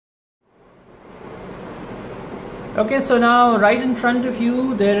Okay, so now right in front of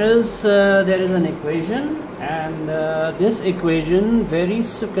you there is an equation, and this equation very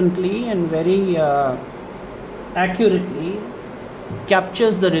succinctly and very accurately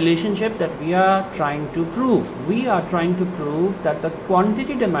captures the relationship that we are trying to prove. We are trying to prove that the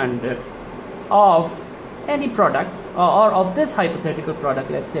quantity demanded of any product, or of this hypothetical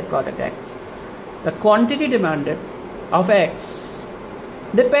product, let's say product X, the quantity demanded of X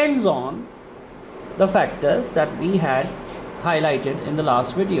depends on the factors that we had highlighted in the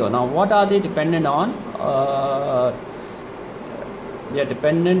last video. Now, what are they dependent on? They are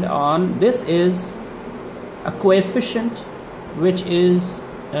dependent on, this is a coefficient which is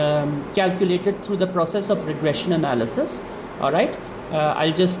calculated through the process of regression analysis. All right,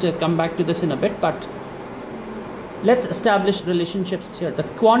 I'll just come back to this in a bit, but let's establish relationships here. The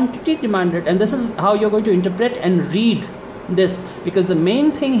quantity demanded, and this is how you're going to interpret and read this, because the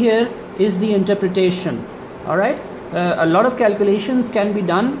main thing here is the interpretation. All right, a lot of calculations can be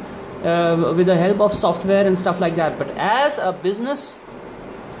done with the help of software and stuff like that, but as a business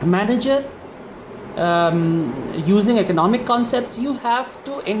manager, using economic concepts, you have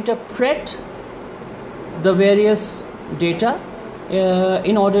to interpret the various data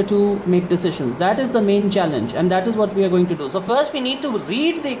in order to make decisions. That is the main challenge, and that is what we are going to do. So first we need to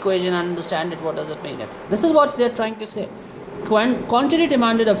read the equation and understand it. What does it mean? This is what they are trying to say. Quantity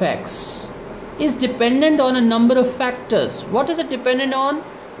demanded of X is dependent on a number of factors. What is it dependent on?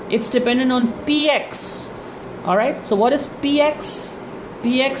 It's dependent on Px. All right, so what is Px?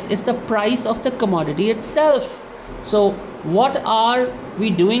 Px is the price of the commodity itself. So what are we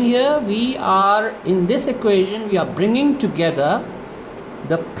doing here? We are, in this equation, we are bringing together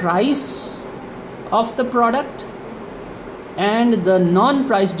the price of the product and the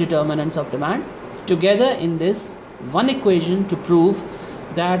non-price determinants of demand together in this one equation to prove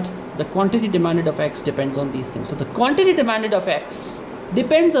that the quantity demanded of X depends on these things. So the quantity demanded of X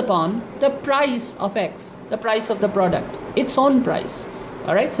depends upon the price of X, the price of the product, its own price.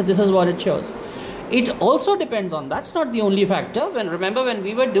 All right, so this is what it shows. It also depends on, that's not the only factor. Remember when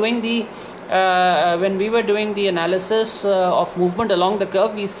we were doing the analysis of movement along the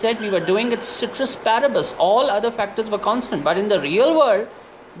curve, we said we were doing it ceteris paribus. All other factors were constant, but in the real world,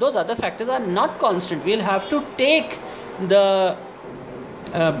 those other factors are not constant. We'll have to take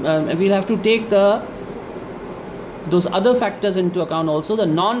those other factors into account also, the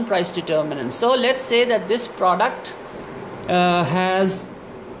non-price determinants. So let's say that this product has,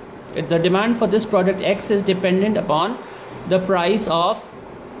 the demand for this product X is dependent upon the price of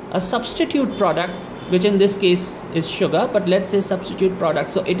a substitute product, which in this case is sugar, but let's say substitute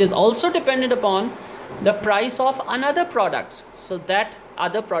product. So it is also dependent upon the price of another product, so that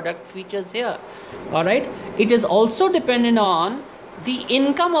other product features here. All right, it is also dependent on the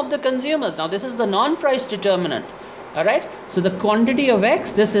income of the consumers. Now this is the non-price determinant. All right, so the quantity of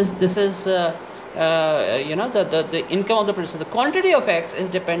X, this is the income of the producer. The quantity of X is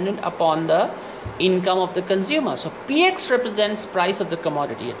dependent upon the income of the consumer. So Px represents price of the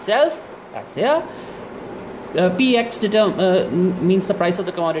commodity itself. That's here. Px means the price of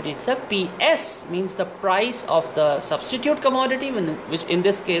the commodity itself. Ps means the price of the substitute commodity, which in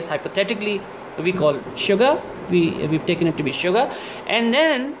this case hypothetically we call sugar. We've taken it to be sugar. And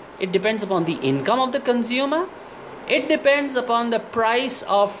then it depends upon the income of the consumer. It depends upon the price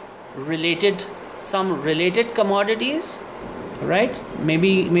of some related commodities, right?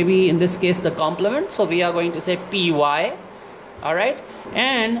 Maybe in this case the complement. So we are going to say Py. All right,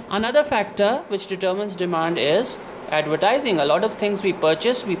 and another factor which determines demand is advertising. A lot of things we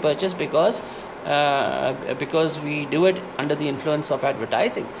purchase because we do it under the influence of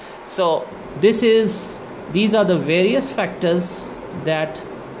advertising. So these are the various factors that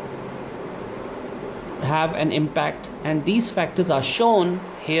have an impact, and these factors are shown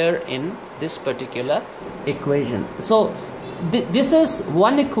here in this particular equation. So this is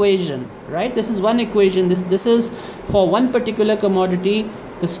one equation, right? This is one equation. This is for one particular commodity.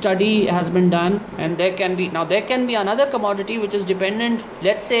 The study has been done, and there can be another commodity which is dependent,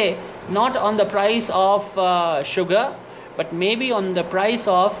 let's say, not on the price of sugar, but maybe on the price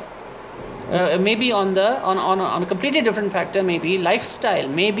of maybe on a completely different factor, maybe lifestyle,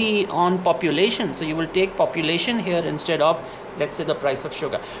 maybe on population. So you will take population here instead of, let's say, the price of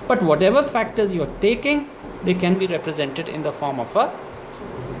sugar. But whatever factors you are taking, they can be represented in the form of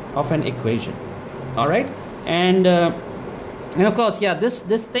an equation. All right, and of course, yeah, this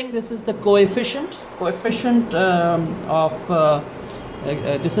is the coefficient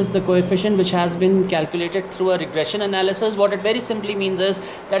this is the coefficient which has been calculated through a regression analysis. What it very simply means is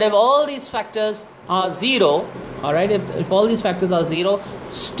that if all these factors are 0, all right, if all these factors are 0,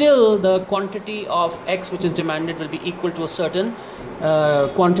 still the quantity of X which is demanded will be equal to a certain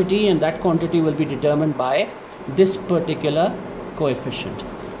quantity, and that quantity will be determined by this particular coefficient.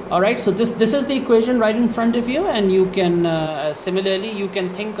 All right, so this is the equation right in front of you, and you can similarly you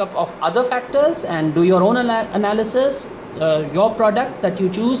can think of other factors and do your own analysis. Your product that you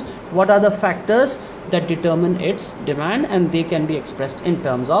choose, what are the factors that determine its demand, and they can be expressed in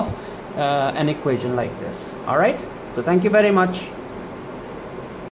terms of an equation like this. All right, so thank you very much.